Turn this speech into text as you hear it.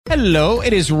Hello,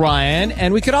 it is Ryan,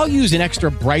 and we could all use an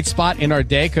extra bright spot in our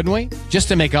day, couldn't we? Just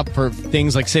to make up for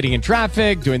things like sitting in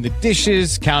traffic, doing the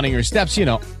dishes, counting your steps, you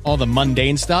know, all the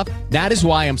mundane stuff. That is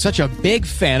why I'm such a big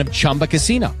fan of Chumba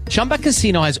Casino. Chumba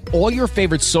Casino has all your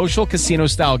favorite social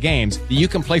casino-style games that you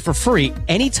can play for free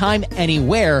anytime,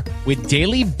 anywhere with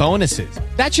daily bonuses.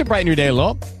 That should brighten your day a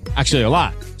little. Actually, a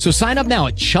lot. So sign up now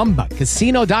at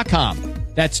ChumbaCasino.com.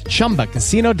 That's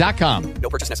ChumbaCasino.com. No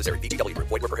purchase necessary. VGW Group.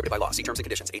 Void where prohibited by law. See terms and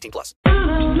conditions. 18 plus.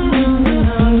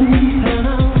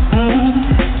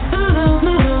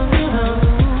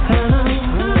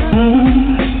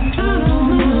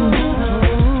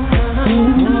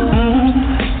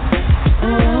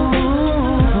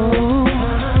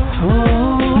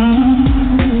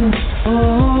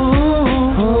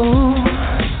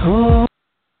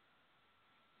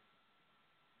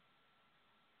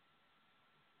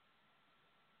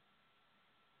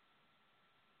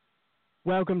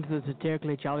 Welcome to the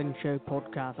Satirically Challenged Show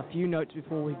podcast. A few notes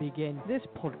before we begin. This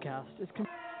podcast is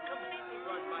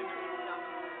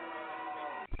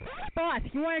Boss,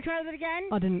 you want to try that again?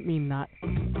 I didn't mean that.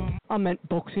 I meant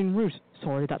Boxing Root.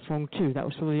 Sorry, that's wrong too. That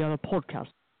was for the other podcast.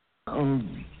 Oh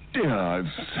dear, I've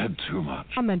said too much.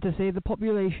 I meant to say the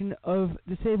population of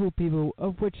disabled people,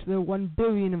 of which there are 1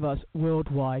 billion of us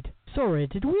worldwide. Sorry,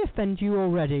 did we offend you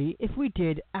already? If we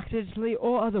did, accidentally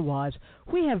or otherwise,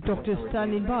 we have doctors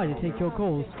standing by to take your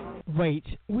calls. Wait,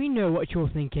 we know what you're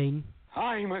thinking.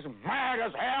 I'm as mad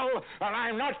as hell, and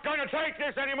I'm not going to take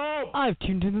this anymore! I've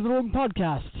tuned into the wrong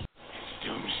podcast.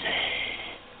 Doomsday.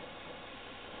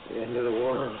 The end of the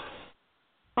world.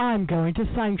 I'm going to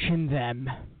sanction them.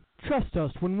 Trust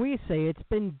us when we say it's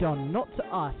been done, not to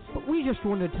us, but we just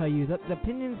want to tell you that the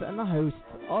opinions and the hosts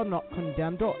are not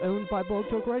condemned or owned by Blog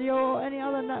Talk Radio or any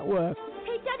other network.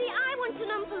 Hey, Daddy, I want an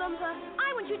Oompa Loompa.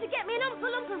 I want you to get me an Oompa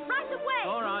Loompa right away.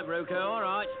 All right, Bruco, all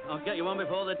right. I'll get you one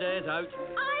before the day's out.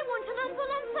 I want an Oompa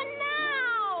Loompa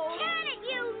now. Turn it,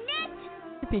 you nit.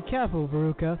 Be careful,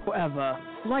 Veruca. However,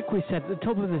 like we said at the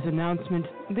top of this announcement,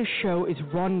 this show is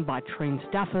run by trained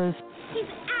staffers. He's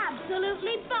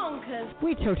absolutely bonkers.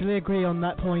 We totally agree on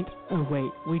that point. Oh wait,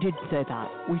 we did say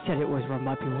that. We said it was run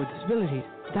by people with disabilities.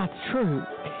 That's true.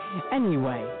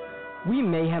 Anyway, we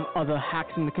may have other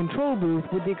hacks in the control booth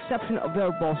with the exception of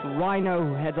their boss Rhino,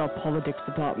 who heads our politics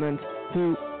department,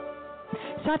 who...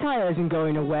 Satire isn't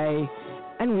going away,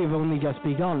 and we've only just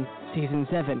begun. Season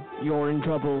 7, you're in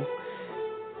trouble.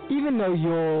 Even though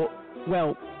you're...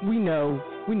 Well, we know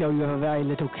you have a very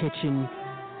little kitchen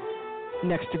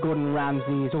next to Gordon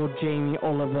Ramsay's or Jamie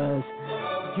Oliver's.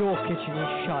 Your kitchen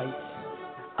is shite.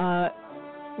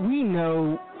 We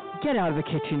know, get out of the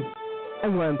kitchen,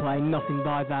 and we're implying nothing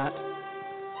by that.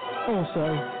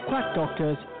 Also, quack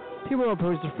doctors, people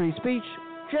opposed to free speech,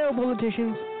 jail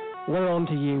politicians, we're on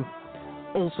to you.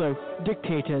 Also,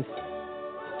 dictators.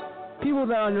 People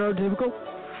that are neurotypical.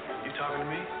 You talking to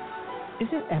me?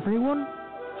 Isn't everyone?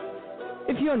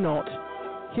 If you're not,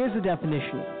 here's the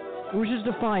definition, which is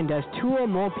defined as 2 or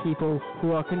more people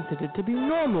who are considered to be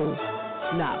normal.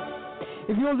 Now,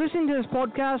 if you're listening to this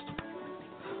podcast,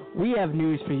 we have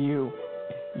news for you.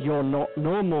 You're not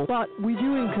normal, but we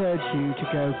do encourage you to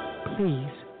go, please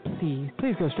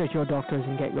go straight to your doctors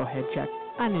and get your head checked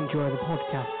and enjoy the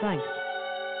podcast. Thanks.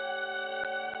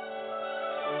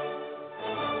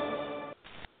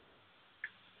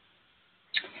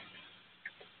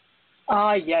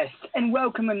 Yes, and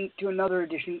welcome to another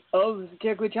edition of the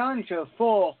Satirically Challenged Show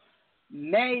for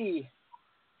May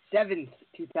 7th,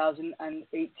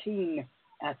 2018.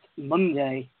 That's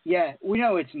Monday. Yeah, we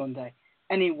know it's Monday.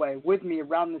 Anyway, with me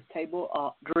around this table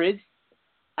are Grizz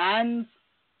and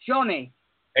Johnny.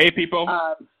 Hey, people.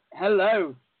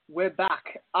 Hello, we're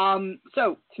back.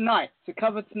 So tonight, to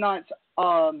cover tonight's,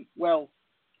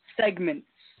 segments.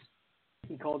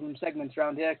 We call them segments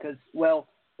around here because, well,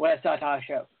 we're a satire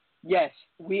show. Yes,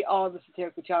 we are the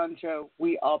Satirically Challenged Show.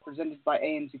 We are presented by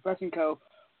AMC Press & Co.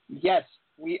 Yes,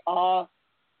 we are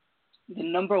the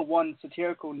 #1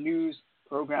 satirical news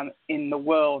program in the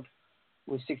world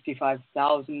with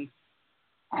 65,000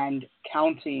 and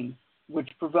counting,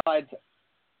 which provides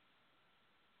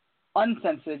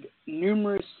uncensored,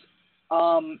 numerous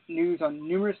news on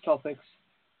numerous topics.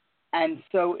 And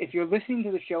so if you're listening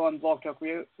to the show on Blog Talk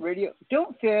Radio,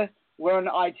 don't fear. We're on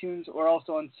iTunes. We're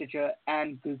also on Stitcher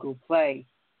and Google Play.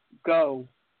 Go.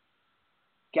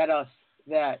 Get us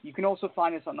there. You can also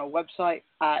find us on our website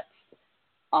at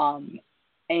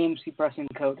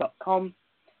amcpressandco.com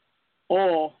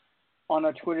or on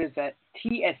our Twitters at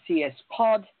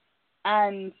TSCSPod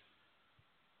and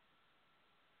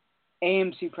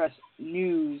AMC Press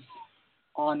News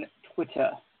on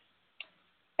Twitter.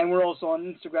 And we're also on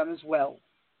Instagram as well.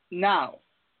 Now,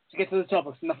 to get to the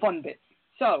topics and the fun bits.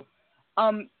 So,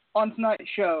 on tonight's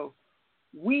show,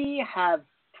 we have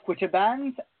Twitter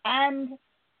bans, and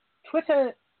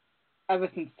Twitter, ever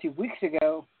since 2 weeks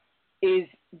ago, is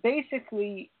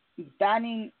basically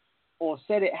banning, or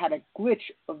said it had a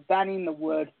glitch of banning the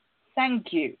word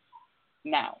thank you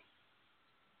now.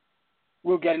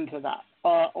 We'll get into that.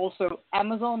 Also,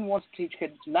 Amazon wants to teach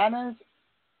kids manners.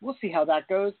 We'll see how that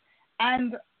goes.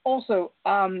 And also,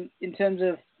 in terms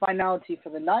of finality for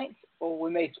the night, or we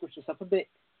may switch this up a bit,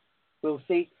 we'll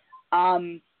see,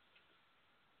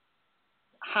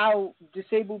 how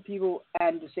disabled people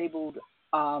and disabled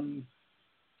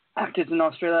actors in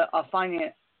Australia are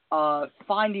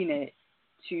finding it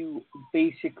to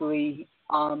basically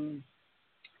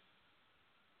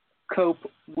cope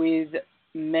with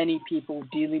many people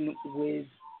dealing with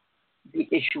the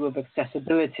issue of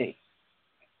accessibility.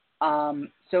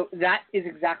 So that is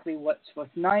exactly what's for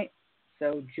tonight.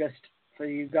 So just for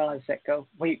you guys that go,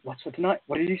 wait, what's for tonight?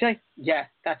 What did you say? Yeah,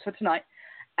 that's for tonight.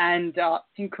 And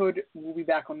Pink Hood will be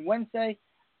back on Wednesday,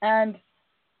 and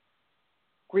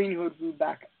Green Hood will be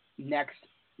back next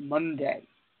Monday.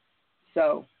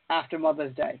 So, after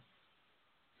Mother's Day.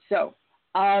 So,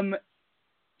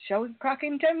 shall we crack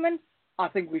in, gentlemen? I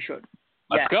think we should.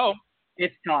 Let's go.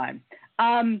 It's time.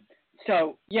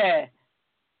 So, yeah.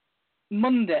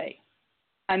 Monday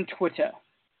and Twitter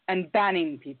and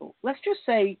banning people. Let's just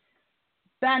say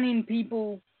banning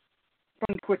people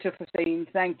from Twitter for saying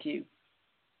thank you.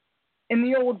 In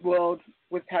the old world,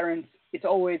 with parents, it's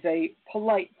always a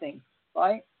polite thing,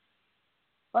 right?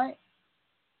 Right?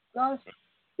 Guys?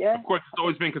 Yeah? Of course, it's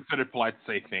always been considered polite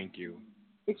to say thank you.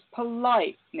 It's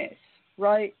politeness,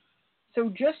 right? So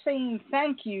just saying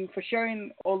thank you for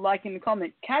sharing or liking the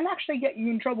comment can actually get you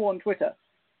in trouble on Twitter.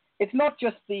 It's not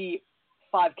just the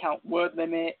 5-count word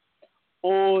limit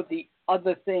or the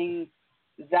other thing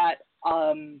that,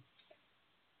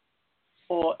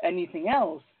 or anything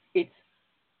else. It's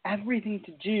everything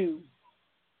to do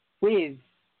with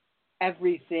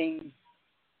everything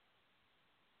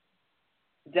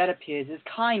that appears as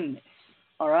kindness,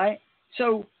 all right?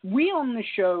 So we on the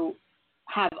show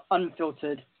have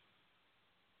unfiltered,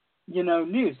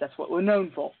 news. That's what we're known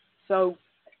for. So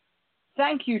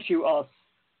thank you to us.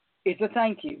 It's a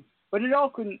thank you. But it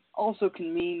also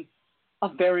can mean a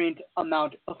variant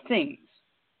amount of things.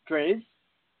 Driz,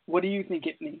 what do you think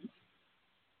it means?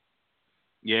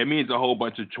 Yeah, it means a whole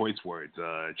bunch of choice words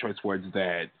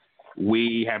that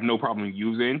we have no problem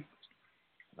using.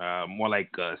 More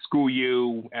like screw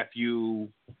you, F you.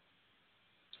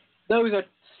 Those are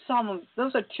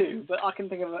two, but I can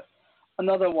think of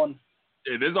another one.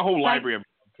 Yeah, there's a whole library of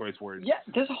choice words. Yeah,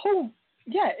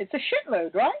 it's a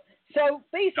shitload, right? So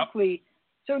basically,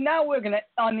 So now we're going to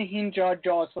unhinge our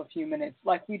jaws for a few minutes.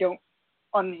 Like we don't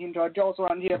unhinge our jaws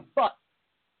around here, but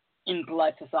in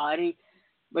polite society,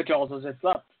 the jaws are zipped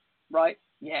up, right?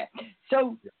 Yeah.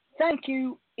 So thank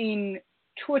you in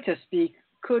Twitter speak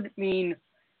could mean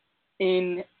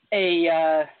in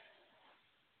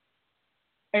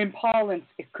parlance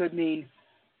it could mean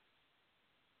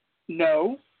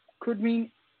no, could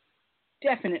mean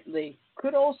definitely,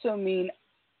 could also mean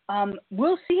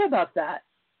we'll see about that.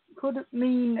 Could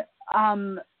mean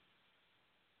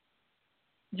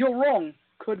you're wrong.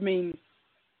 Could mean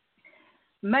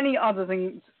many other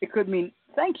things. It could mean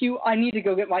thank you. I need to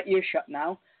go get my ears shut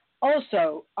now.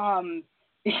 Also,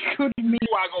 it could mean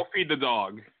I'll go feed the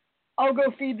dog. I'll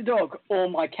go feed the dog or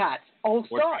my cat. I'll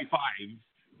start.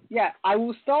 Yeah, I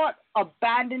will start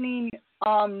abandoning.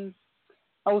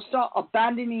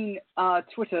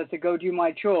 Twitter to go do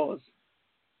my chores.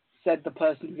 Said the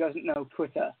person who doesn't know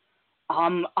Twitter.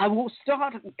 I will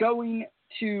start going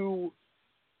to,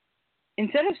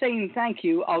 instead of saying thank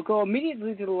you, I'll go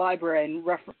immediately to the library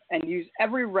and use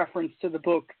every reference to the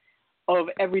book of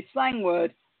every slang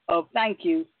word of thank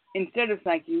you, instead of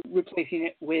thank you, replacing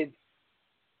it with ...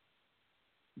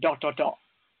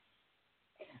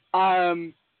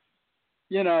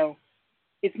 You know,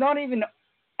 it's not even,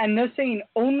 and they're saying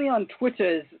only on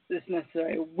Twitter is this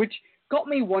necessary, which got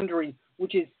me wondering,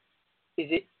 which is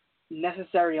it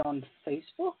necessary on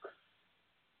Facebook?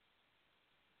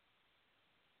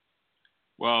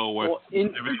 Well, with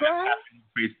Instagram?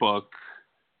 Facebook,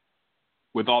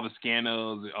 with all the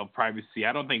scandals of privacy,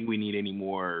 I don't think we need any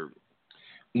more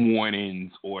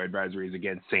warnings or advisories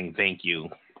against saying thank you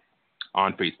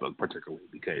on Facebook, particularly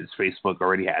because Facebook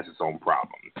already has its own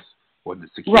problems with the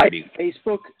security. Right.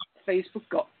 Facebook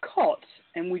got caught,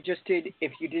 and we just did.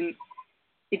 If you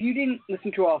didn't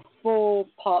listen to our full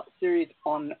part series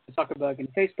on Zuckerberg and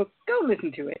Facebook, go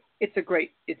listen to it. It's a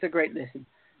great listen.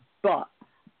 But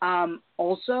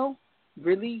also,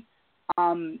 really,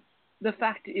 the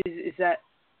fact is that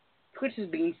Twitter's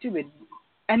being stupid.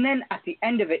 And then at the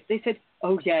end of it, they said,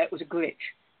 oh yeah, it was a glitch.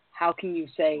 How can you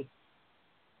say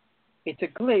it's a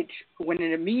glitch when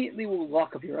it immediately will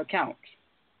lock up your account?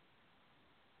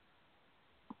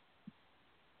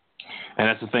 And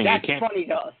that's the thing. That's funny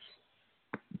to us.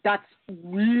 That's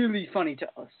really funny to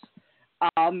us.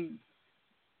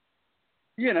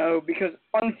 You know, because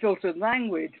unfiltered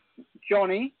language,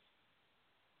 Johnny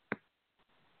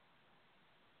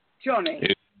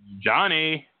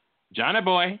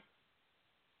boy.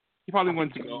 He probably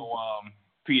went to go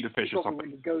feed a fish or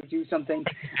something. To go do something.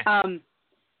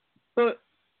 But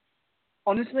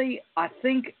honestly, I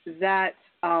think that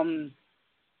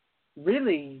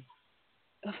really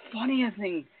the funnier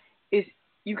thing is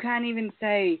you can't even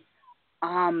say,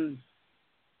 oh,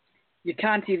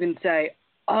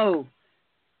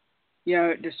 you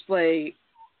know, display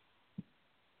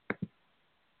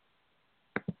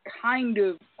kind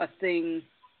of a thing.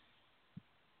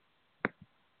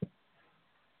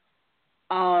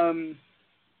 I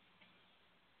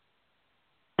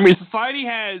mean, society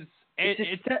has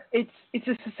it's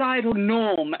a societal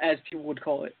norm, as people would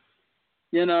call it.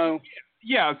 You know.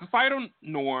 Yeah, a societal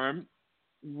norm,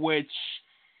 which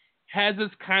has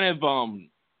us kind of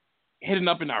hidden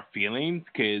up in our feelings,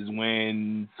 because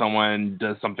when someone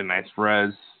does something nice for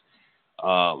us,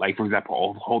 like for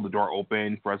example, hold the door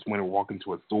open for us when we walk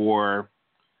into a store,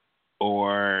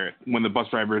 or when the bus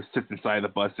driver sits inside the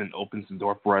bus and opens the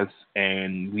door for us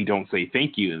and we don't say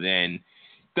thank you, then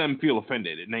them feel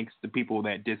offended. It makes the people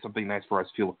that did something nice for us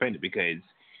feel offended because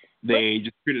they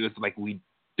just treated us like we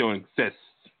don't exist.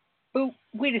 But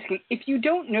wait a second. If you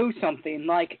don't know something,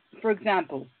 like, for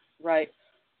example, right,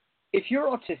 if you're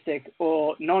autistic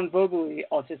or non-verbally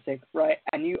autistic, right,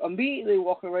 and you immediately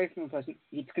walk away from a person,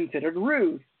 it's considered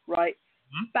rude, right?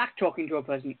 Mm-hmm. Back-talking to a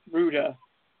person, ruder.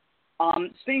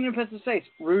 Spitting in a person's face,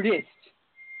 rudest,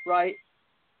 right?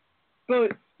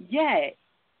 But, yeah,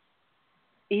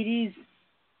 it's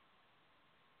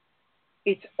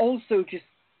also just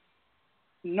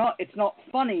it's not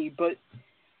funny, but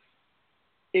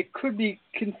it could be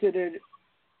considered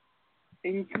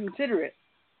inconsiderate,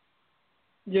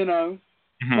 you know,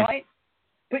 mm-hmm. right?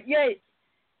 But yet,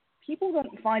 people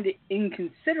don't find it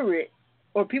inconsiderate,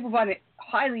 or people find it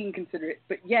highly inconsiderate,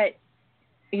 but yet,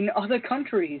 in other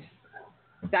countries,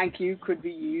 thank you could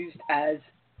be used as,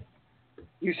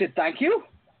 you said thank you?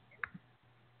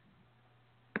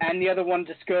 And the other one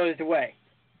just goes away.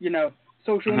 You know,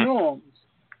 social mm-hmm. norms.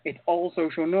 It's all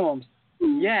social norms.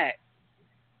 Yet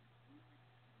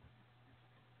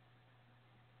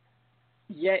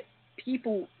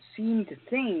people seem to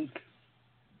think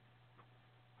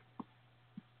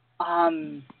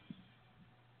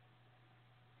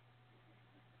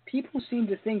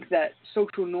that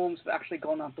social norms have actually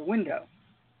gone out the window.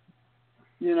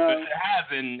 You know, it has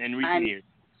in recent years.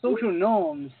 Social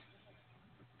norms,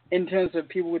 in terms of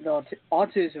people with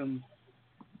autism,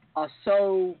 are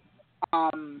so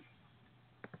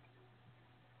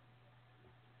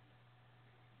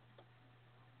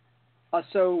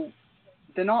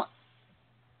they're not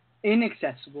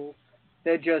inaccessible.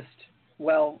 They're just,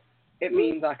 well, it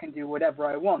means I can do whatever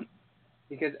I want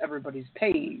because everybody's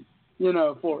paying, you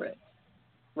know, for it,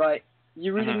 right?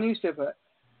 You read a newspaper,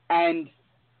 and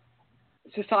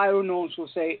societal norms will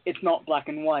say it's not black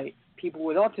and white. People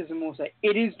with autism will say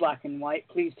it is black and white.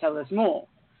 Please tell us more,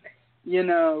 you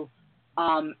know.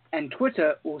 And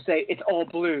Twitter will say it's all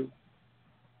blue.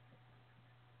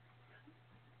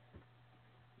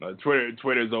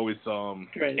 Twitter's always in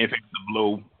favor of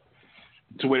blue.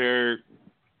 Twitter.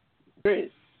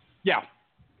 Great. Yeah.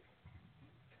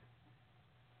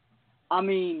 I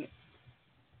mean,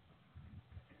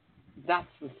 that's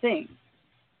the thing,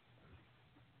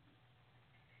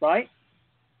 right?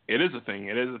 It is a thing.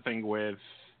 It is a thing with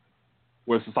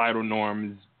societal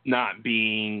norms not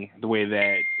being the way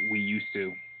that we used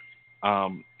to.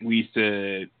 We used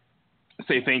to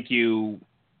say thank you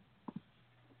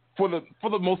for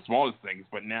the most smallest things,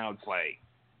 but now it's like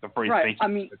the phrase right.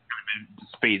 thank you is kind of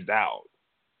just phased out.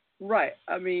 Right.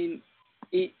 I mean,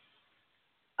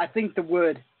 I think the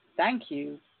word thank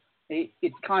you,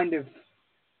 it's kind of,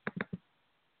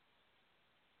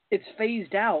 it's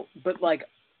phased out, but like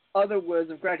other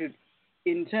words of gratitude,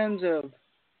 in terms of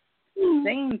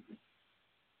saying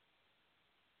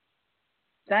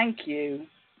thank you,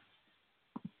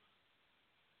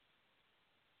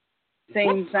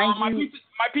 saying thank you.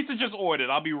 My pizza just ordered.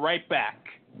 I'll be right back.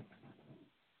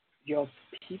 Your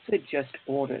pizza just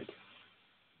ordered.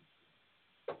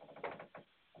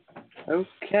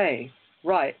 Okay,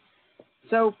 right.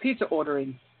 So, pizza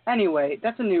ordering. Anyway,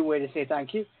 that's a new way to say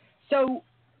thank you. So,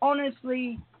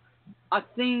 honestly, I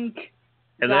think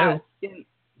Hello?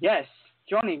 yes,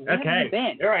 Johnny, where have you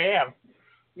been? Here I am.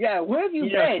 Yeah, where have you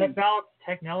been?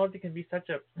 Technology can be such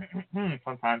a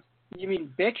sometimes. You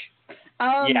mean bitch?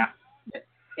 Yeah.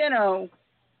 You know.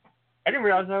 I didn't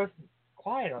realize I was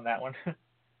quiet on that one.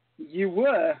 You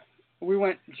were. We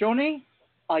went, Johnny,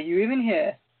 are you even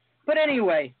here? But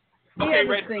anyway, Okay,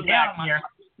 here's the thing. Yeah, I'm here.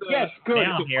 Yes, good.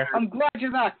 Yeah, I'm here. I'm glad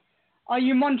you're back. Are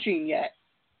you munching yet?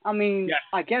 I mean, Yes.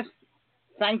 I guess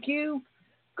thank you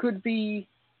could be,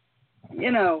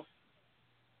 you know.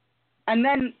 And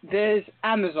then there's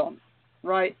Amazon,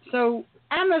 right? So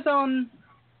Amazon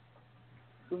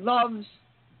loves,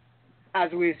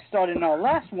 as we started in our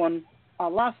last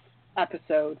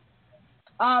episode.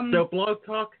 So Blog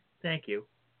Talk, thank you.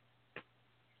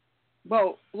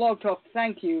 Well, Blog Talk,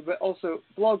 thank you, but also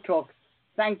Blog Talk,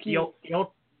 thank you.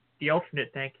 The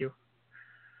alternate thank you.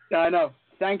 I know.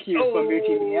 Thank you for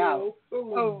mooting me out.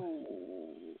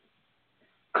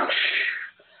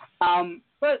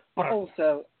 But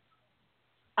also,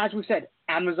 as we said,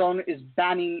 Amazon is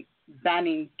banning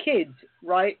kids,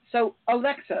 right? So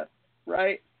Alexa,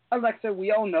 right? Alexa,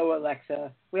 we all know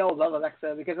Alexa. We all love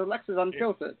Alexa because Alexa's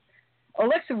unfiltered.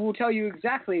 Alexa will tell you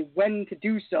exactly when to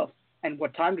do stuff and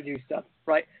what time to do stuff,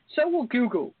 right? So will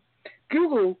Google.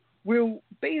 Google will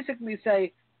basically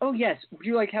say, oh yes, would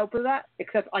you like help with that?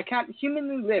 Except I can't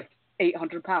humanly lift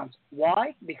 800 pounds.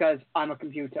 Why? Because I'm a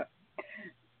computer.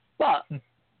 But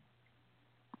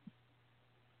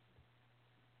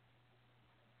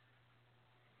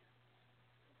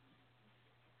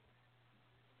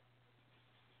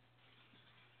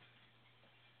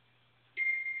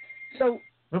so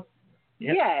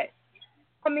yeah,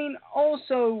 I mean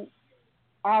also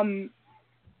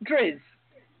Driz.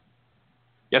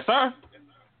 Yes, sir.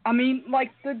 I mean,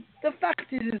 like, the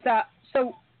fact is that,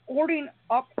 so, ordering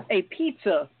up a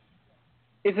pizza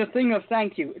is a thing of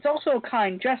thank you. It's also a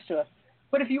kind gesture.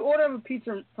 But if you order up a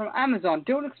pizza from Amazon,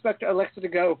 don't expect Alexa to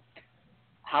go,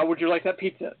 how would you like that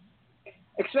pizza?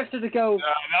 Expect her to go...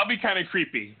 that'll be kind of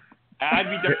creepy. I'd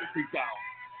be definitely creeped out.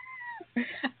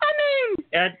 I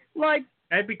mean,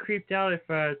 I'd be creeped out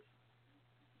if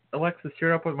Alexa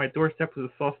showed up on my doorstep with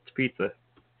a sausage pizza.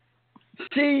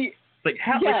 See... Like,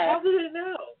 how did it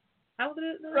know? How did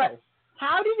it know? Right.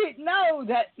 How did it know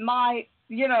that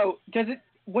does it,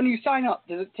 when you sign up,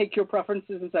 does it take your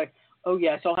preferences and say, oh,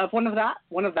 yes, I'll have one of that,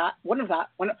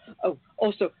 oh,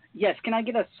 also, yes, can I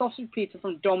get a sausage pizza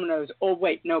from Domino's, or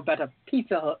wait, no, better,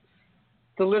 Pizza Hut,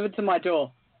 delivered to my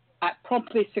door at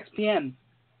promptly 6 p.m.?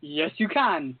 Yes, you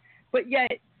can. But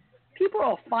yet, people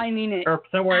are finding it... Or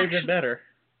somewhere even better.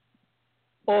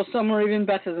 Or somewhere even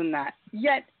better than that.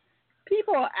 Yet,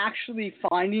 people are actually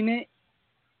finding it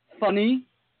funny.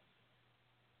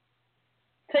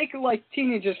 Take, like,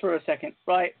 teenagers for a second,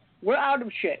 right? We're out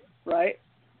of shit, right?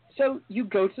 So you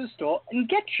go to the store and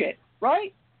get shit,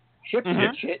 right? Ship to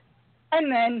get shit.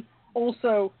 And then,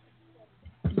 also,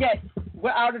 we're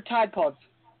out of Tide Pods.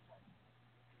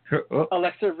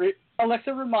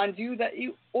 Alexa reminds you that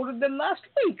you ordered them last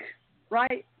week,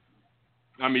 right?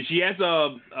 I mean, she has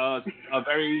a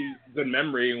very good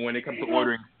memory when it comes to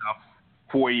ordering stuff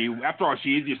for you. After all,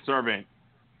 she is your servant.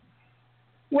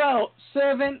 Well,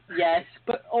 servant, yes,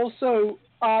 but also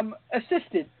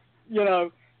assistant.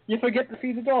 You forget to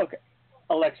feed the dog.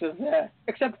 Alexa's there.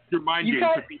 Except remind you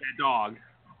to feed that dog.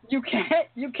 You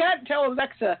can't tell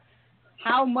Alexa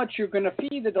how much you're going to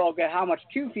feed the dog or how much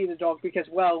to feed the dog because,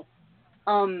 well,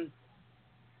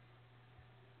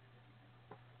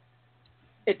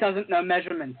 it doesn't know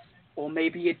measurements. Or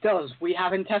maybe it does. We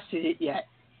haven't tested it yet.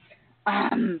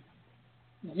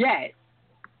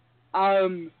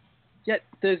 Yet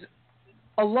there's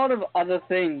a lot of other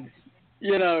things,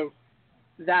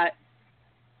 that,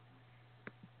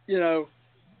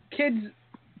 kids,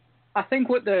 I think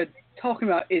what they're talking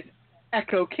about is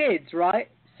Echo Kids, right?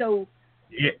 So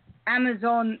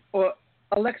Amazon or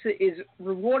Alexa is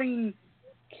rewarding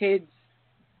kids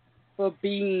for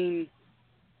being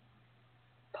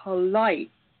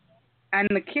polite. And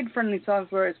the kid-friendly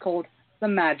software is called the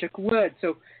magic word.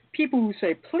 So people who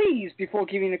say please before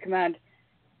giving a command,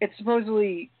 it's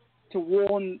supposedly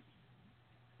to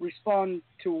respond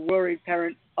to a worried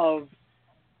parent of,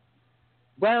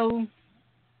 well,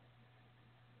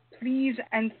 please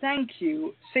and thank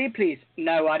you. Say please.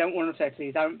 No, I don't want to say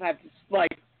please. I don't have to,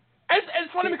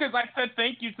 It's funny because I said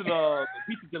thank you to the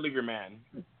pizza delivery man.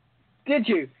 Did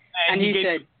you? And he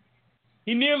said...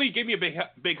 He nearly gave me a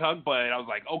big hug, but I was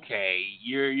like, okay,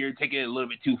 you're taking it a little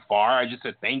bit too far. I just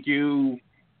said thank you.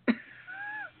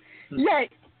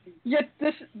 Yet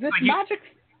this magic...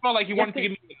 Felt like he wanted to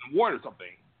give me an award or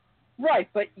something. Right,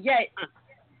 but yet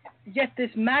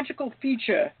this magical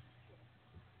feature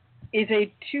is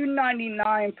a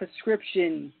 $2.99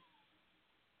 prescription,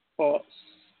 or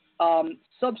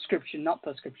subscription, not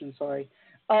prescription, sorry,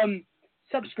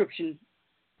 subscription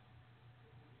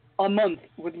a month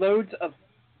with loads of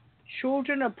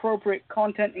children-appropriate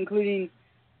content, including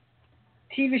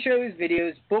TV shows,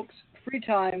 videos, books, free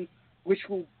time, which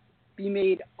will be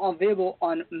made available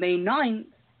on May 9th,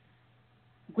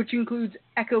 which includes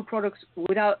Echo products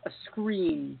without a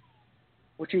screen,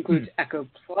 which includes Echo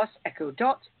Plus, Echo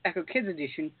Dot, Echo Kids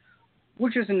Edition,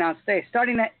 which was announced today,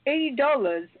 starting at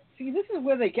 $80. See, this is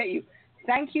where they get you.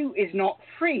 Thank you is not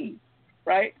free,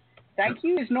 right? Thank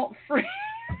you is not free.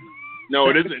 No,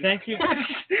 it isn't. Thank you.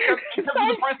 It's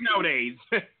the press nowadays.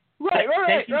 Right.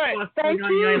 Thank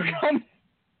you.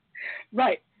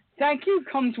 Thank you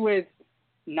comes with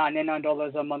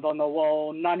 $99 a month on the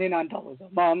wall, $99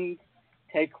 a month.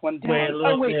 Take one down. Wait a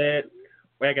little bit.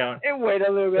 We're going. Wait a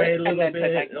little bit. Wait a little and then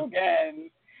bit. thank you again.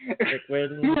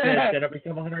 Wait a little bit. Then it'll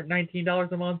become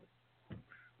 $119 a month.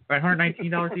 Right,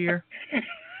 $119 a year.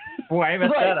 Boy, I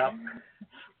messed that up.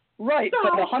 Right,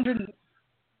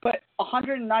 but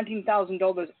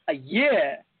 $119,000 a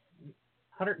year.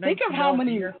 Think of how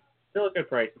many. Still a good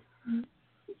price.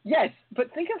 Yes,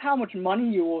 but think of how much money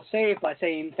you will save by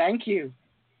saying thank you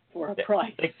for a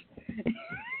price.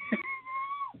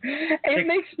 It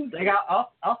makes.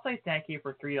 I'll say thank you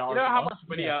for $3. You know how much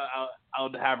money I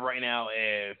would have right now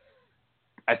if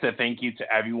I said thank you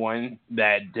to everyone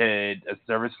that did a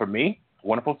service for me, a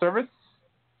wonderful service.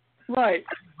 Right.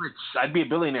 I'd be a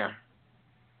billionaire.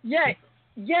 Yeah.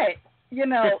 You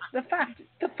know, the fact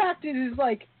is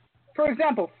like, for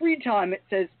example, free time. It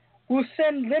says we'll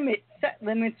set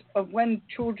limits of when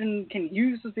children can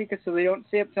use the speaker so they don't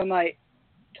stay up till night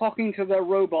talking to their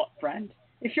robot friend.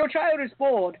 If your child is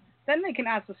bored, then they can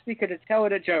ask the speaker to tell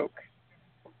it a joke.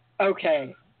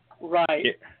 Okay, right.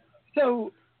 Yeah.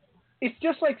 So it's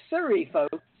just like Siri,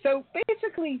 folks. So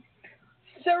basically,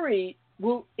 Siri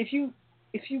will, if you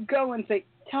go and say,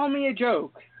 "Tell me a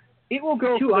joke," it will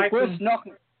go for the worst knock.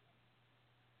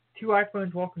 Two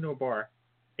iPhones walk into a bar,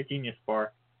 a Genius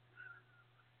bar.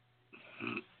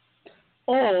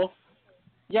 Or,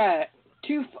 yeah,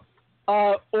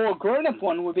 or a grown-up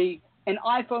one would be an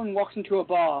iPhone walks into a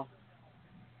bar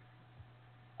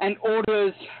and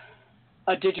orders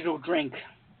a digital drink.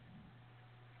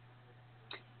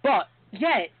 But,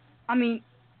 yeah, I mean,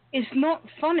 it's not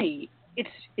funny.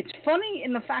 It's funny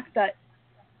in the fact that,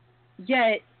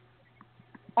 yeah,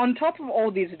 on top of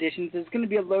all these additions, there's going to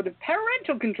be a load of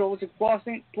parental controls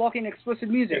blocking explicit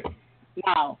music.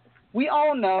 Now, we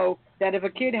all know that if a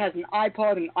kid has an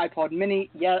iPod and iPod Mini,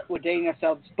 yeah, we're dating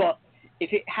ourselves, but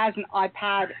if it has an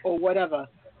iPad or whatever,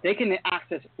 they can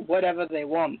access whatever they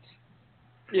want,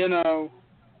 you know.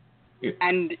 Yeah.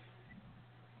 And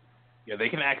yeah, they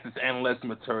can access endless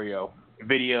material,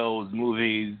 videos,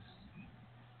 movies.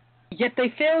 Yet they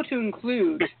fail to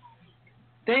include.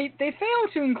 They fail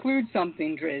to include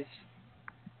something, Driz,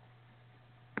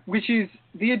 which is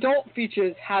the adult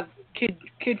features have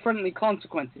kid-friendly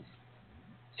consequences,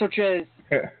 such as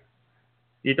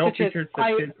the adult features.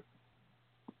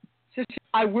 Such as,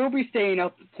 I will be staying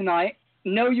up tonight.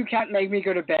 No, you can't make me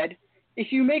go to bed.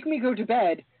 If you make me go to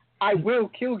bed, I will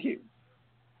kill you.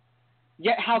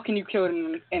 Yet how can you kill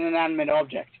an inanimate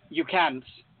object? You can't.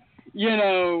 You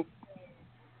know.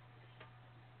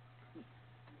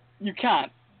 You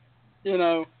can't. You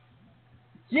know.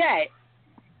 Yet,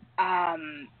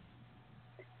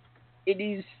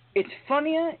 it's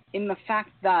funnier in the fact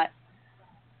that,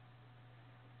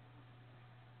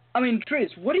 I mean,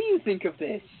 Driz, what do you think of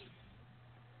this?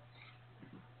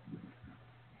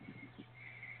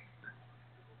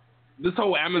 This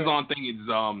whole Amazon thing is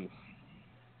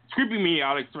creeping me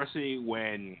out, especially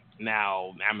when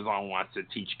now Amazon wants to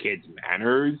teach kids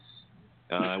manners.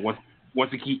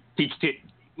 Wants to teach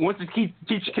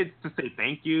kids to say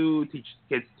thank you, teach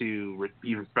kids to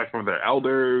be respectful of their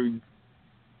elders.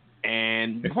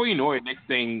 And before you know it, next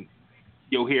thing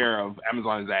you'll hear of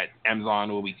Amazon is that Amazon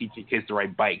will be teaching kids to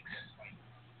ride bikes.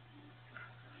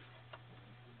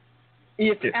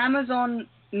 If Amazon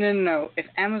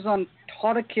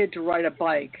taught a kid to ride a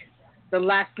bike, the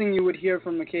last thing you would hear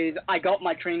from the kid is, "I got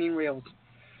my training wheels."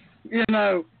 You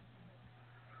know.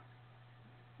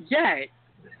 Yeah.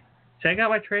 I got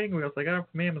my training wheels. I got them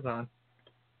from Amazon.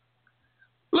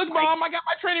 Look, Mom, I got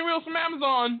my training wheels from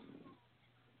Amazon.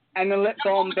 And the lip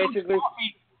balm basically taught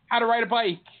me how to ride a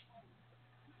bike.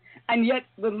 And yet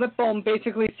the lip balm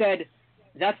basically said,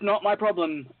 "That's not my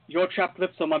problem. Your chapped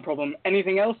lips are my problem.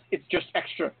 Anything else, it's just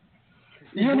extra."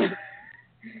 You know?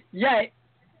 Yeah.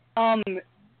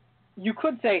 You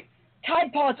could say,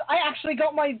 "Tide Pods, I actually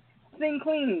got my thing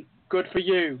clean." Good for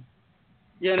you.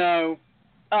 You know,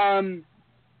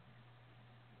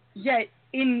 yet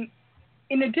in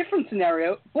a different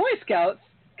scenario, Boy Scouts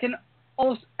can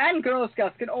also and Girl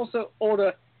Scouts can also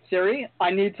order, Siri, I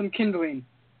need some kindling.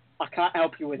 I can't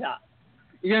help you with that.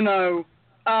 You know,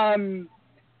 all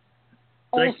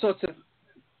sorts of.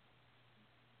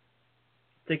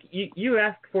 Like you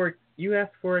asked for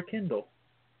a Kindle.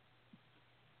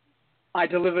 I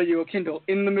deliver you a Kindle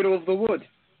in the middle of the wood.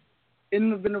 In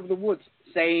the middle of the woods,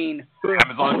 saying,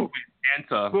 Amazon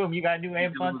Santa. Boom, you got a new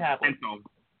Amazon tablet.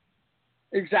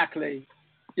 Exactly.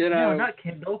 You know. No, not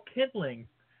Kindle, kindling.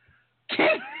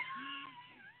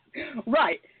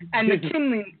 Right. And the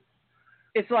kindling,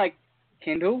 it's like,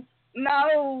 Kindle?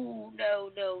 No.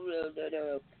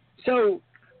 So,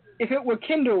 if it were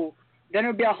Kindle, then it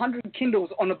would be 100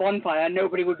 Kindles on a bonfire and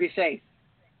nobody would be safe.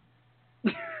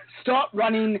 Start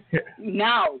running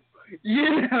now.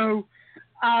 You know.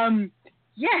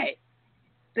 Yeah.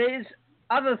 There's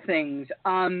other things.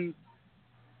 The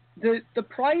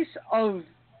price of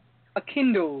a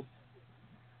Kindle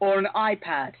or an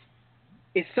iPad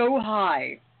is so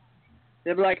high.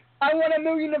 They'll be like, I want 1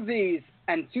 million of these.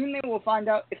 And soon they will find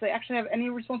out if they actually have any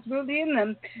responsibility in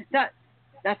them. That's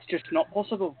just not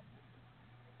possible.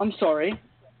 I'm sorry.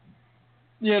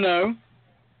 You know.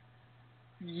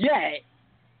 Yeah.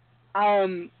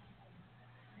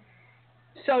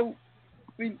 So,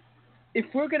 I mean, if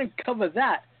we're going to cover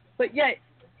that, but yet,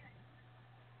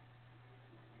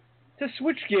 to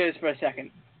switch gears for a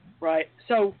second, right?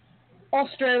 So,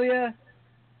 Australia,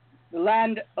 the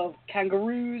land of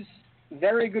kangaroos,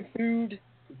 very good food,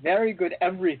 very good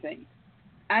everything,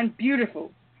 and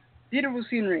beautiful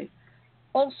scenery,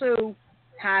 also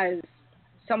has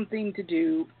something to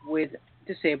do with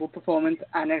disabled performance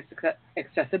and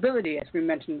accessibility, as we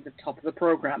mentioned at the top of the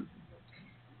program.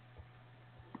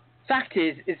 Fact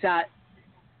is that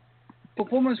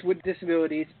performers with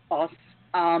disabilities, us,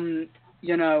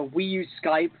 you know, we use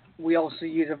Skype. We also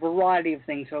use a variety of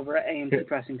things over at AMC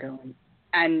Press and Co.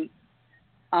 And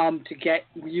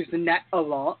we use the net a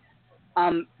lot.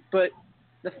 But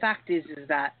the fact is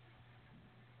that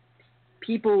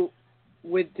people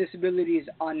with disabilities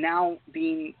are now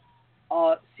being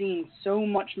seen so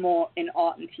much more in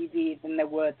art and TV than they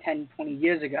were 10, 20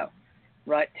 years ago,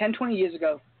 right? 10, 20 years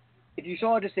ago, if you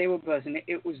saw a disabled person,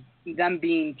 it was them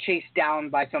being chased down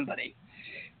by somebody,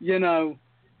 you know.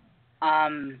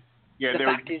 Yeah, they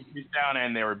were chased down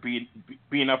and they were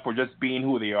beaten up for just being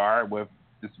who they are with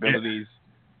disabilities.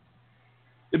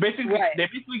 They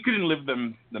basically couldn't live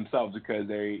themselves because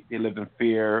they lived in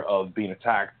fear of being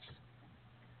attacked.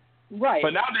 Right.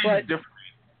 But nowadays it's different.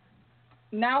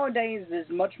 Nowadays there's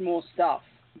much more stuff.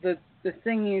 The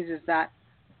thing is that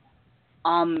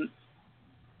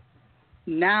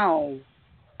now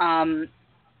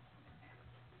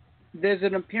there's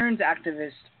an appearance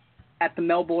activist at the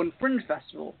Melbourne Fringe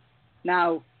Festival.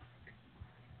 Now,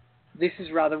 this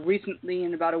is rather recently,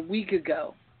 and about a week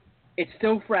ago. It's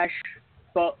still fresh,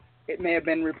 but it may have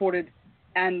been reported,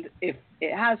 and if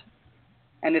it has,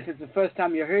 and if it's the first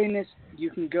time you're hearing this,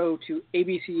 you can go to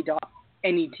abc.net.au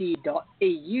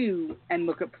and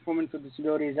look at performance with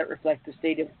disabilities that reflect the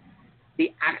state of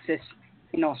the access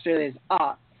in Australia's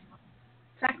arts.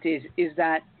 Fact is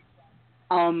that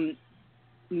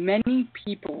many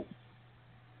people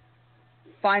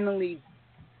finally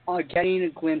are getting a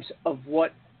glimpse of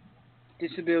what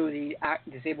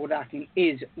disabled acting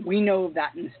is. We know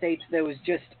that in the States there was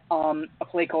just a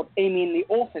play called Amy and the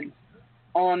Orphans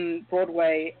on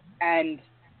Broadway, and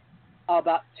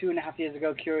about 2.5 years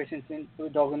ago, Curious Incident for the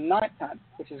Dog in the Nighttime,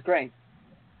 which is great.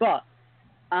 But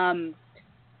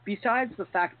besides the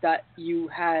fact that you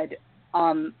had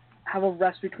have a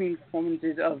rest between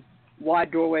performances of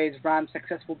wide doorways, ramps,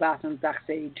 accessible bathrooms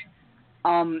backstage,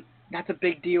 that's a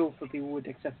big deal for people with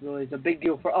accessibility. It's a big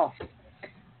deal for us.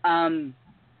 The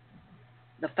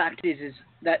fact is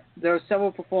that there are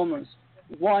several performers.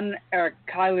 One, Eric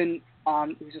Kylan,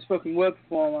 who's a spoken word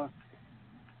performer,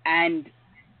 and,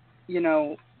 you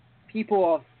know, people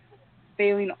are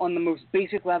failing on the most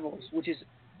basic levels, which is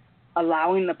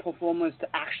allowing the performers to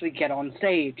actually get on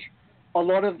stage. A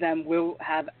lot of them will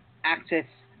have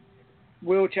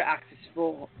wheelchair access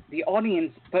for the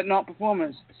audience, but not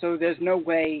performers. So there's no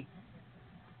way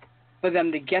for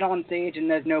them to get on stage, and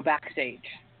there's no backstage,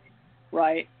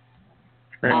 right?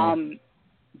 Right.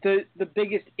 The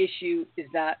biggest issue is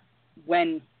that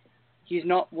when he's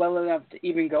not well enough to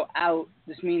even go out,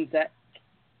 this means that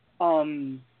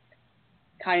Kyan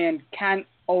can't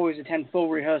always attend full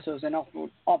rehearsals and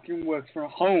often works from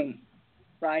home,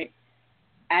 right?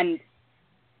 And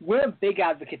we're big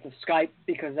advocates of Skype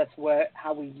because that's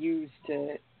how we use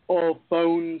or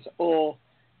phones or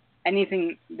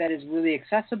anything that is really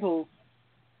accessible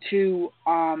to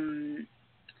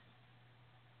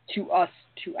us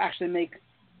to actually make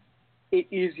it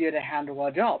easier to handle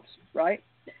our jobs, right?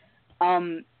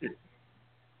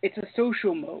 It's a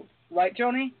social mode, right,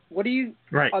 Johnny? What do you?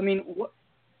 Right. I mean,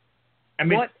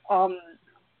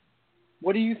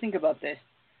 what do you think about this?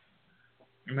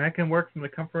 I can work from the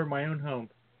comfort of my own home.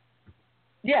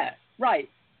 Yeah, right.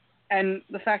 And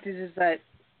the fact is that,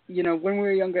 you know, when we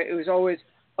were younger, it was always,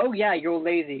 oh yeah, you're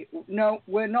lazy. No,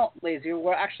 we're not lazy.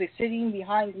 We're actually sitting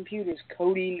behind computers,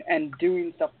 coding and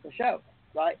doing stuff for the show,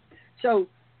 right? So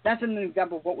that's an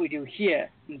example of what we do here.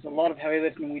 There's a lot of heavy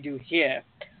lifting we do here.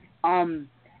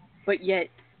 But yet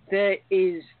there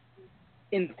is,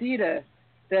 in theater,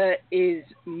 there is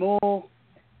more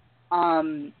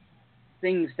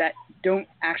things that don't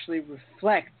actually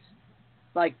reflect,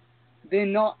 like, they're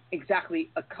not exactly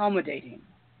accommodating,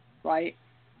 right?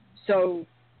 So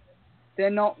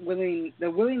they're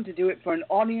willing to do it for an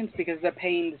audience because they're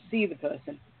paying to see the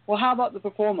person. Well, how about the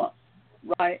performer,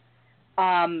 right?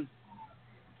 In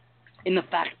the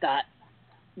fact that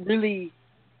really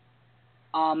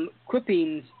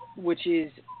Crippings, which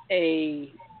is we're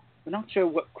not sure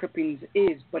what Crippings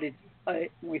is, but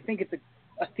we think it's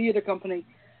a theater company.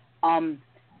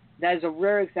 That is a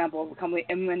rare example of a company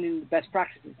implementing the best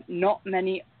practices. Not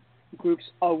many groups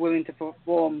are willing to put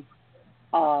forth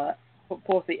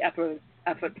the effort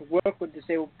to work with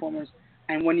disabled performers,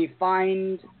 and when you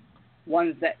find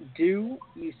ones that do,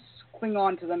 you cling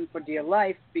on to them for dear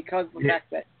life because of the fact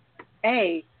that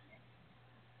A,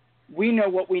 we know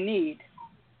what we need,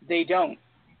 they don't,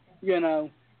 you know,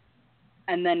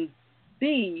 and then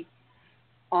B,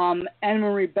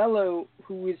 Anne-Marie Bello,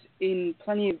 who is in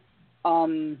plenty of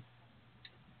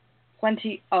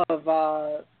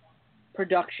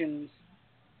productions,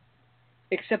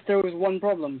 except there was one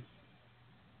problem.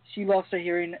 She lost her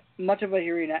hearing, much of her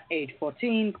hearing at age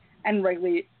 14, and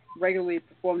regularly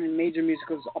performed in major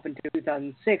musicals up until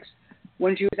 2006,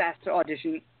 when she was asked an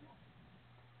audition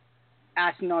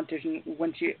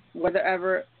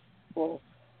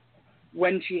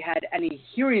when she had any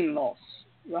hearing loss,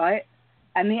 right?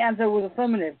 And the answer was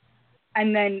affirmative.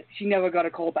 And then she never got a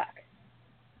call back.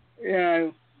 You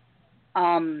know,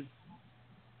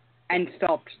 and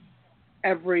stopped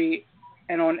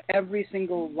on every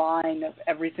single line of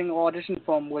every single audition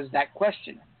form was that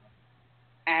question.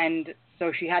 And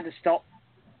so she had to stop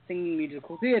singing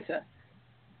musical theater.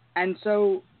 And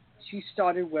so she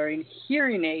started wearing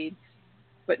hearing aids,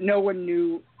 but no one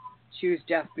knew she was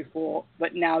deaf before,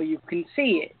 but now you can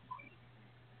see it.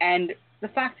 And the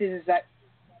fact is that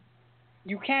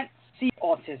you can't see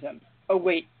autism. Oh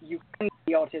wait, you can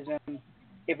see autism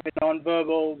if it's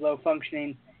nonverbal, low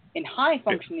functioning. In high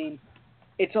functioning,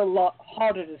 it's a lot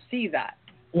harder to see that.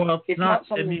 Well, it's not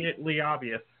immediately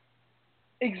obvious.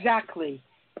 Exactly.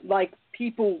 Like,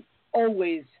 people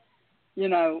always, you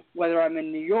know, whether I'm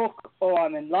in New York or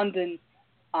I'm in London,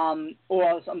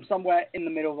 or I'm somewhere in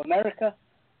the middle of America,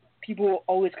 people will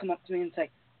always come up to me and say,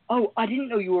 oh, I didn't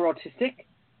know you were autistic.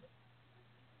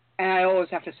 And I always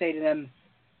have to say to them,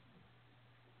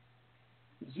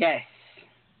 yes,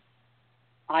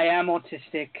 I am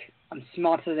autistic. I'm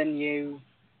smarter than you.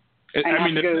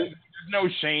 There's no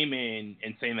shame in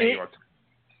saying that you're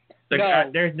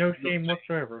autistic. There's no shame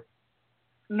whatsoever.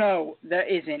 No, there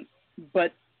isn't.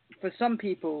 But for some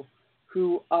people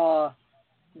who are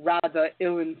rather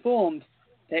ill-informed,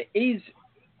 there is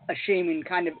a shame in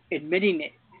kind of admitting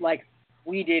it, like,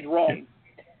 we did wrong.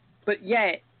 But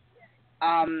yet,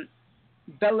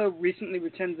 Bello recently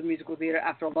returned to the musical theater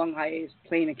after a long hiatus,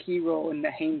 playing a key role in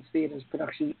the Haynes Theater's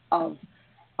production of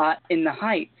In the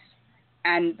Heights.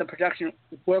 And the production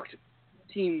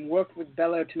team worked with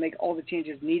Bello to make all the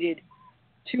changes needed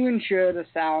to ensure the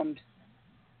sound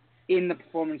in the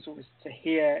performance was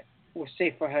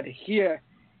safe for her to hear.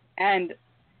 And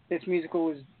this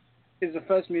musical is the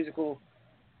first musical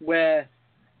where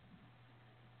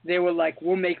they were like,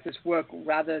 we'll make this work,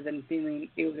 rather than feeling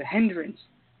it was a hindrance.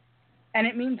 And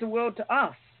it means the world to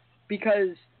us,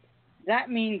 because that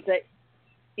means that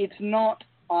it's not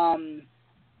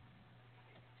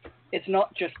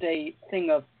just a thing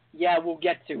of, yeah, we'll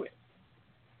get to it,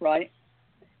 right?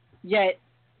 Yet,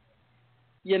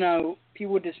 you know,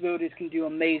 people with disabilities can do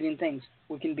amazing things.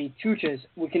 We can be tutors,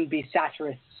 we can be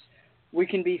satirists, we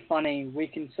can be funny, we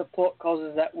can support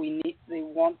causes that they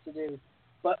want to do,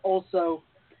 but also,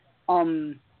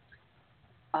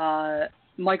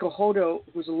 Michael Hodo,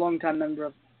 who's a longtime member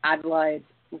of Adelaide's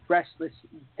Restless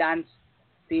Dance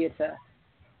Theatre,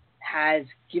 has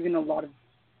given a lot of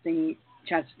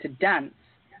chances to dance,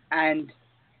 and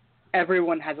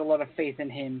everyone has a lot of faith in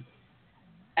him,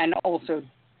 and also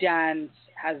dance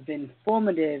has been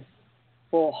formative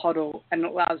for Huddle and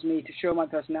allows me to show my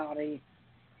personality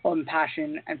and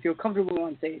passion and feel comfortable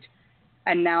on stage.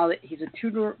 And now that he's a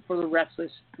tutor for the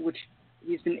Restless, which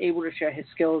he's been able to share his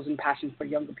skills and passion for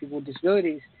younger people with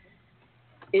disabilities,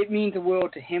 it means the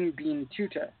world to him being a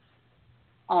tutor.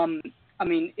 I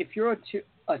mean, if you're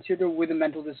a tutor with a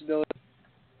mental disability,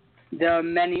 there are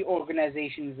many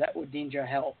organizations that would need your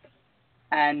help,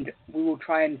 and we will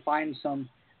try and find some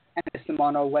and list them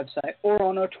on our website or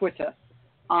on our Twitter,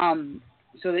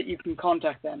 so that you can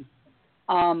contact them.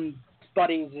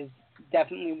 Buddies is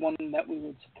definitely one that we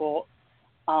would support,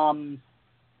 and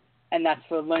that's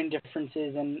for learning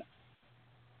differences, and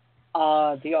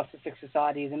the Autistic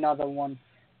Society is another one.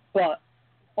 But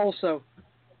also,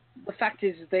 the fact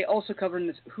is they also cover in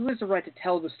this, who has the right to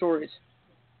tell the stories?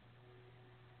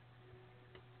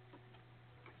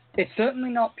 It's certainly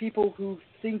not people who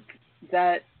think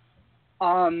that,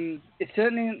 it's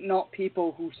certainly not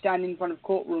people who stand in front of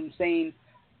courtrooms saying,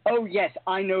 oh yes,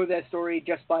 I know their story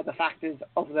just by the factors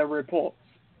of their reports.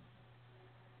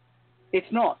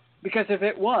 It's not. Because if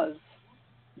it was,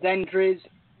 then Driz,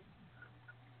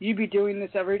 you'd be doing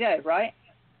this every day, right?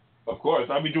 Of course.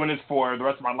 I'll be doing this for the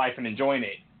rest of my life and enjoying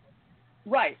it.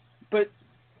 Right. But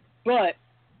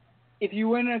if you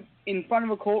were in front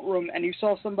of a courtroom and you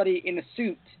saw somebody in a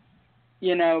suit,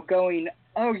 you know, going,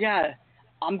 oh yeah,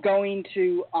 I'm going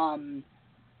to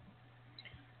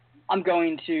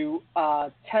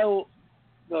tell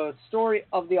the story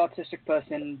of the autistic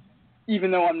person,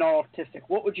 even though I'm not autistic,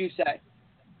 what would you say?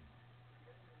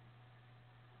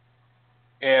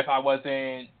 If I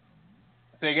wasn't...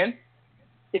 Say again?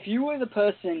 If you were the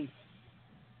person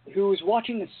who was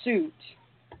watching the suit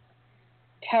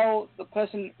tell the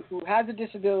person who has a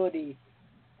disability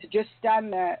to just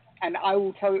stand there and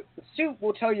the suit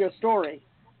will tell your story,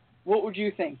 what would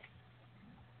you think?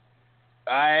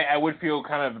 I would feel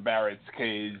kind of embarrassed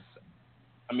because,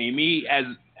 I mean, me as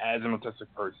an autistic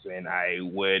person, I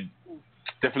would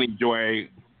definitely enjoy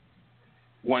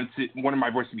one of my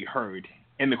voice to be heard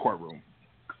in the courtroom.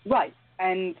 Right,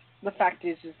 and the fact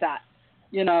is that,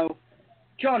 you know,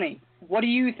 Johnny, what do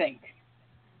you think?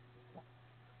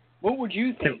 What would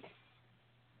you think?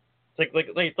 Like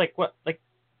what? Like,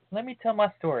 let me tell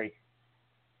my story.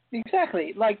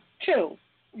 Exactly. Like, chill.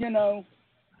 You know,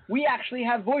 we actually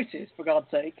have voices, for God's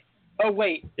sake. Oh,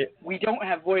 wait. We don't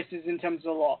have voices in terms of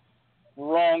the law.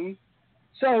 Wrong.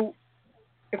 So,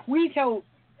 if we tell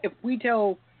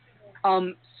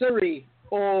Suri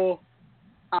or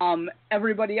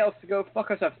everybody else to go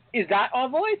fuck ourselves, is that our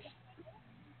voice?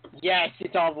 Yes,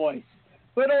 it's our voice.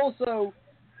 But also,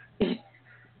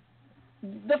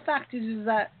 the fact is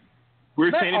that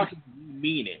we're saying it because we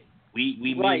mean it. We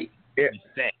mean what we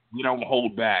say. We don't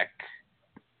hold back.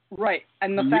 Right,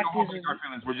 and the we fact don't hold is, back our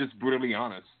feelings. We're just brutally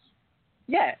honest.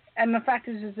 Yeah, and the fact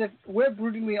is if we're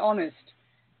brutally honest,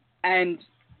 and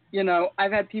you know,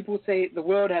 I've had people say the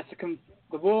world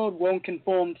won't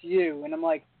conform to you, and I'm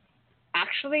like,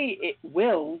 actually, it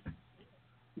will,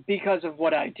 because of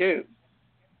what I do.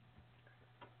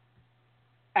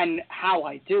 And how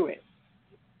I do it,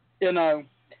 you know.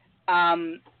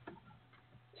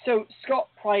 So Scott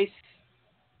Price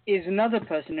is another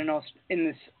person in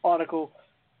this article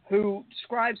who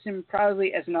describes him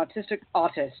proudly as an autistic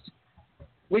artist,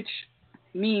 which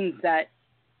means that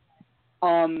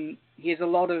he has a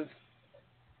lot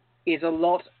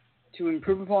to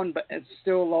improve upon, but it's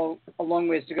still a long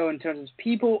ways to go in terms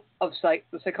of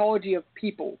the psychology of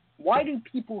people. Why do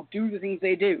people do the things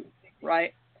they do,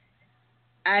 right?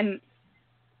 And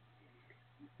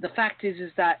the fact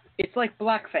is that it's like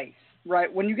blackface,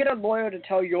 right? When you get a lawyer to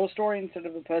tell your story instead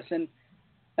of the person,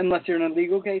 unless you're in a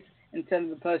legal case, instead of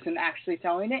the person actually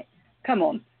telling it, come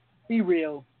on, be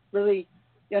real. Really,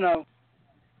 you know,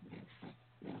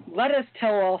 let us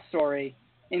tell our story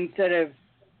instead of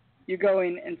you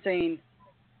going and saying,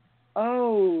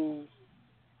 oh,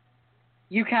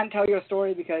 you can't tell your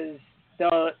story because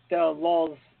there are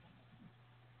laws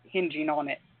hinging on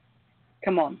it.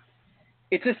 Come on.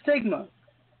 It's a stigma.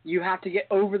 You have to get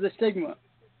over the stigma.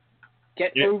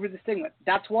 Get over the stigma.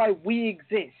 That's why we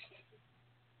exist.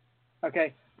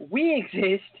 Okay? We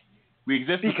exist. We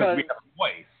exist because we have a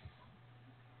voice.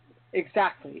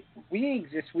 Exactly. We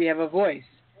exist. We have a voice.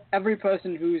 Every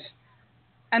person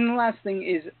and the last thing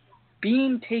is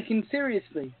being taken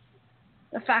seriously.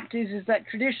 The fact is that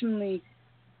traditionally,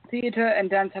 theater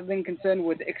and dance have been concerned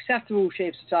with acceptable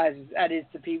shapes of sizes. That is,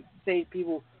 to say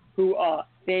people who are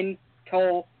thin,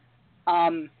 tall,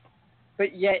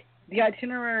 but yet the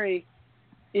itinerary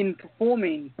in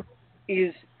performing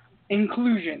is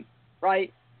inclusion,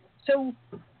 right? So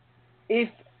if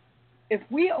if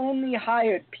we only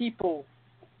hired people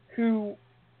who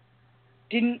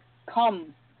didn't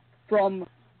come from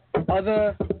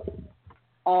other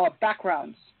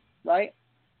backgrounds, right?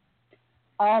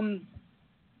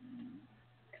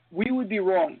 We would be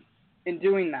wrong in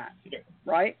doing that,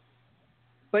 right?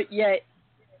 But yet,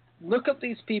 look up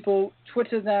these people,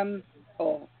 Twitter them,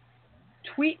 or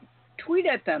tweet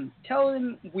at them. Tell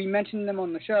them we mentioned them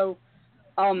on the show.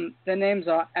 Their names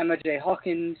are Emma J.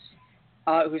 Hawkins,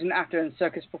 who's an actor and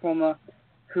circus performer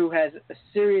who has a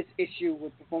serious issue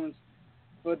with performance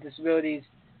for disabilities.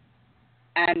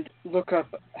 And look up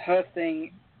her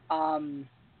thing,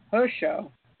 her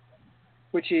show,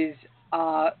 which is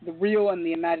The Real and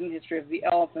the Imagined History of the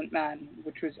Elephant Man,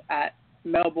 which was at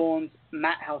Melbourne's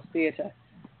Matt House Theatre.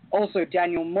 Also,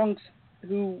 Daniel Monks,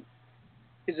 who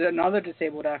is another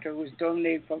disabled actor who was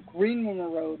nominated for a Green Room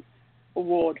Road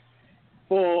Award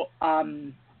for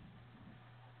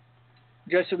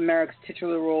Joseph Merrick's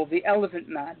titular role, The Elephant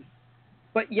Man.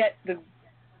 But yet,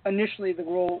 initially the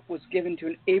role was given to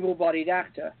an able-bodied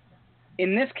actor.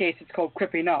 In this case, it's called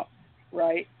Cripping Up,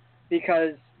 right?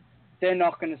 Because they're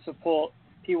not going to support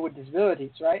people with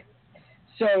disabilities, right?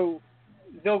 So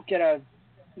they'll get a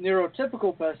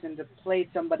neurotypical person to play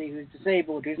somebody who's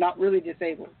disabled, who's not really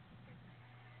disabled,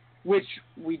 which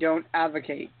we don't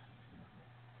advocate.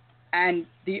 And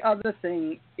the other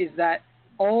thing is that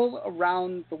all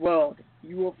around the world,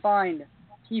 you will find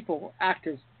people,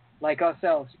 actors like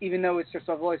ourselves, even though it's just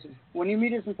our voices. When you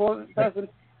meet us in person,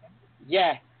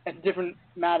 yeah, it's a different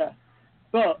matter.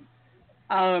 But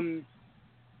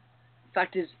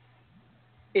fact is,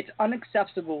 it's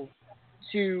unacceptable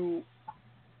to,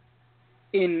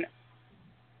 in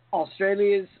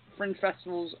Australia's fringe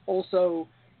festivals, also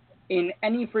in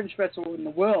any fringe festival in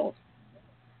the world,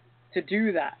 to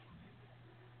do that.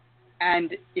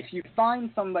 And if you find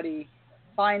somebody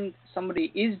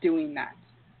is doing that,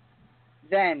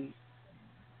 then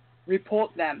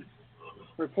report them.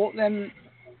 Report them,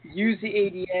 use the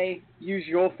ADA, use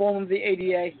your form of the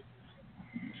ADA,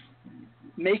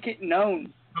 make it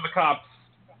known. Call the cops.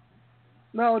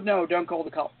 No, don't call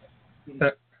the cops.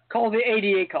 Call the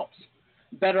ADA cops.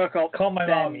 Better cops. Call my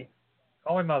mommy.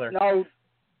 Call my mother. No,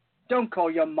 don't call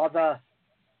your mother.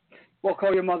 Well,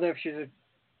 call your mother if she's a...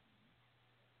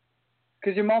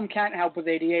 Because your mom can't help with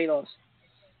ADA laws.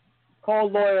 Call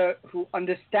a lawyer who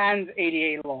understands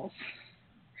ADA laws.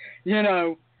 You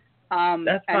know,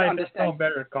 that's probably the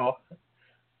better call.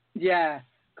 Yeah.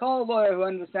 Call a lawyer who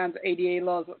understands ADA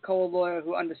laws. Call a lawyer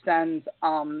who understands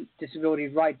disability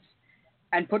rights.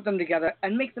 And put them together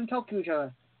and make them talk to each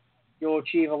other. You'll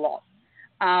achieve a lot.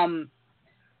 And,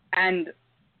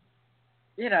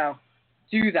 you know,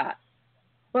 do that.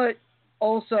 But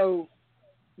also,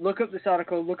 look up this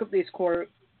article, look up these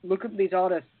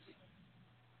artists,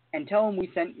 and tell them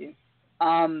we sent you.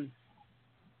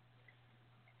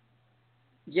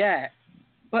 Yeah.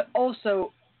 But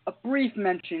also, a brief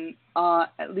mention,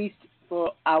 at least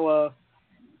for our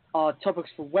topics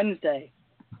for Wednesday.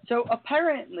 So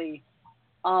apparently,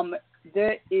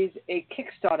 there is a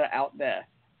Kickstarter out there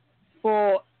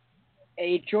for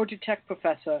a Georgia Tech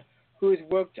professor who has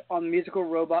worked on musical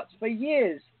robots for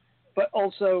years, but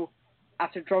also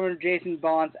after drummer Jason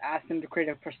Barnes asked him to create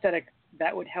a prosthetic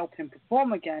that would help him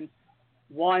perform again,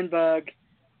 Weinberg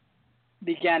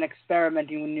began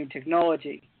experimenting with new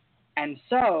technology. And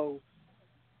so,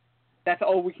 that's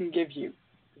all we can give you,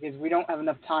 because we don't have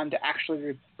enough time to actually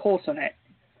report on it.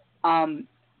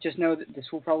 Just know that this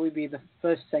will probably be the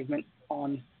first segment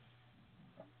on...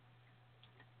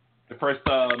 The first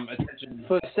attention...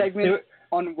 First segment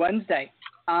on Wednesday.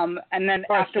 And then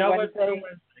after Wednesday...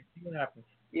 See what happens.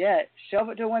 Yeah, shelve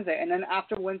it till Wednesday. And then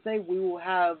after Wednesday, we will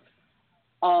have...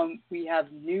 we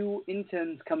have new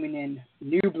interns coming in,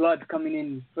 new blood coming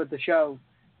in for the show.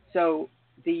 So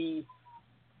the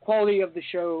quality of the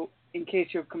show, in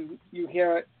case you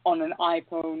hear it on an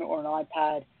iPhone or an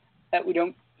iPad, that we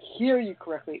don't hear you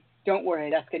correctly, don't worry,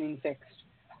 that's getting fixed.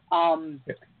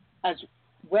 As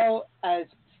well as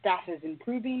staff is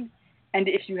improving, and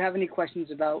if you have any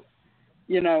questions about,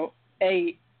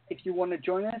 if you want to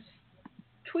join us,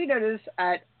 tweet at us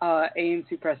at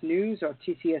AMC Press News or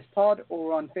TCS Pod,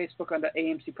 or on Facebook under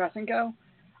AMC Press & Co.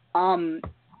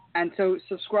 And so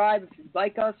subscribe if you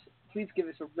like us. Please give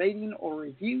us a rating or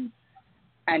review,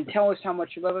 and tell us how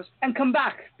much you love us, and come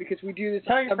back, because we do this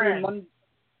every Monday.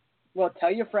 Well,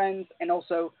 tell your friends, and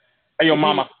also... Hey, your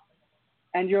mama.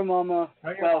 And your mama.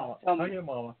 Tell your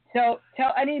mama. Tell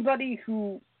anybody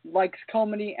who likes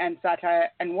comedy and satire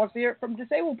and wants to hear it from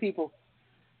disabled people.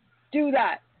 Do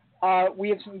that. We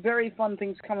have some very fun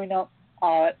things coming up.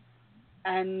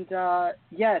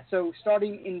 So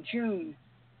starting in June,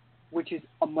 which is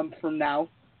a month from now,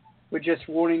 we're just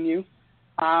warning you,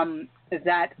 is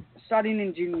that starting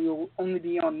in June, we'll only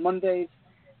be on Mondays,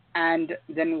 and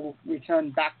then we'll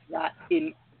return back to that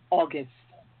in August,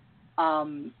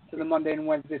 to the Monday and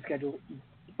Wednesday schedule.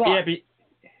 But,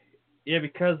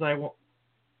 because I want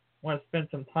to spend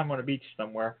some time on a beach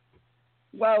somewhere.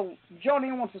 Well,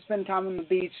 Johnny wants to spend time on the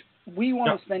beach. We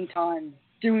want to spend time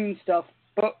doing stuff,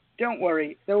 but don't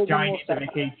worry, there will be more stuff. Johnny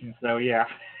needs a vacation, so yeah.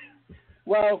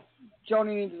 Well,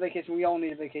 Johnny needs a vacation. We all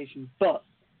need a vacation, but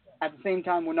at the same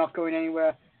time, we're not going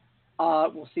anywhere.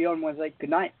 We'll see you on Wednesday. Good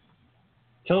night.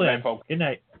 Till then, folks. Good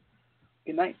night.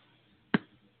 Good night.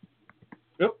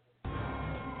 Oop.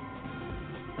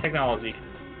 Technology.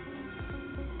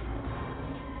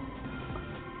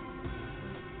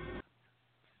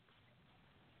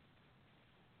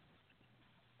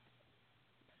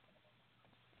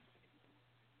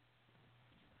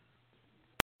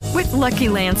 With Lucky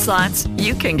Land Slots,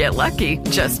 you can get lucky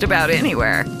just about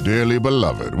anywhere. Dearly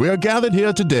beloved, we are gathered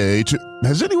here today to...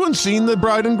 Has anyone seen the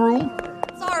bride and groom?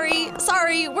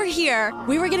 Sorry, we're here.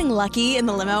 We were getting lucky in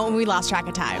the limo and we lost track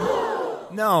of time.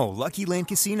 No, Lucky Land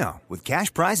Casino, with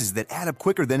cash prizes that add up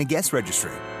quicker than a guest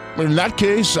registry. In that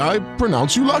case, I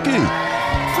pronounce you lucky.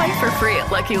 Play for free at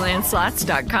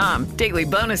LuckyLandSlots.com. Daily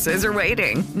bonuses are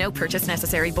waiting. No purchase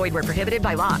necessary. Void where prohibited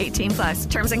by law. 18+.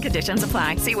 Terms and conditions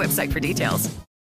apply. See website for details.